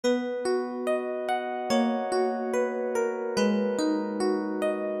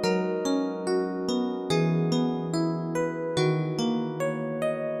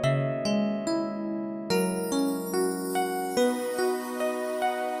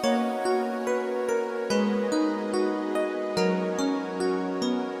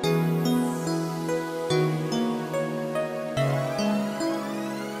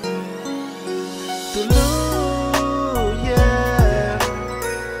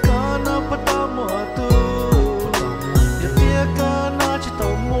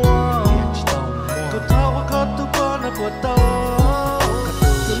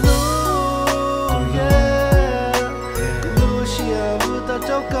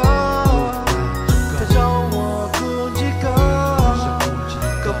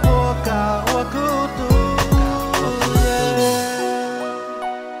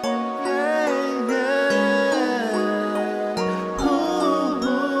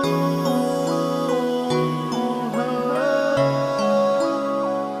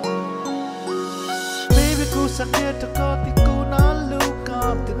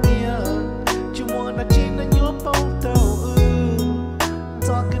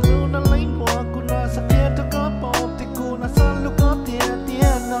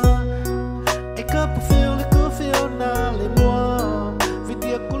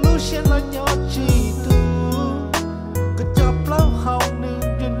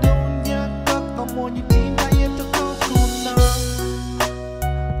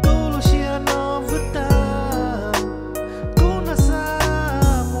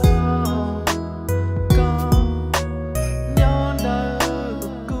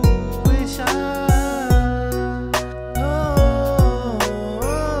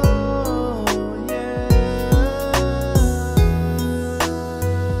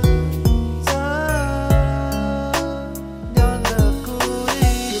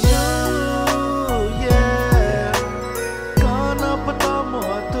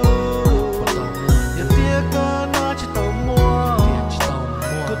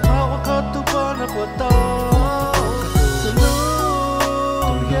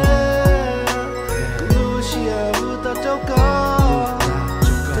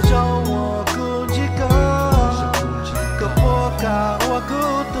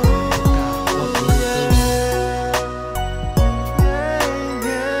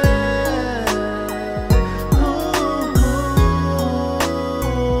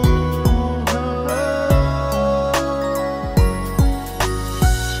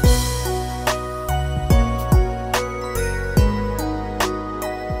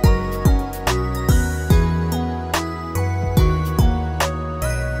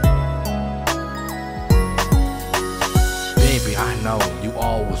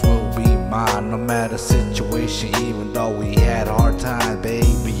situation, even though we had a hard time,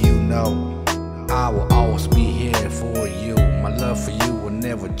 baby, you know I will always be here for you. My love for you will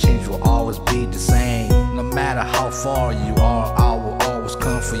never change, will always be the same. No matter how far you are, I will always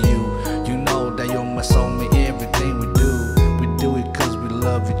come for you. You know that you're my soulmate, everything we do it cause we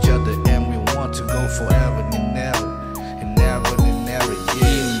love each other and we want to go forever and never, and never, and never,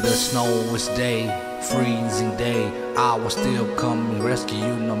 yeah. In the snowiest day, freezing day, I will still come and rescue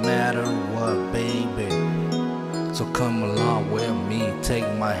you no matter what, baby. So come along with me, take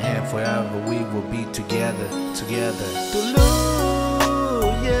my hand, forever we will be together, together.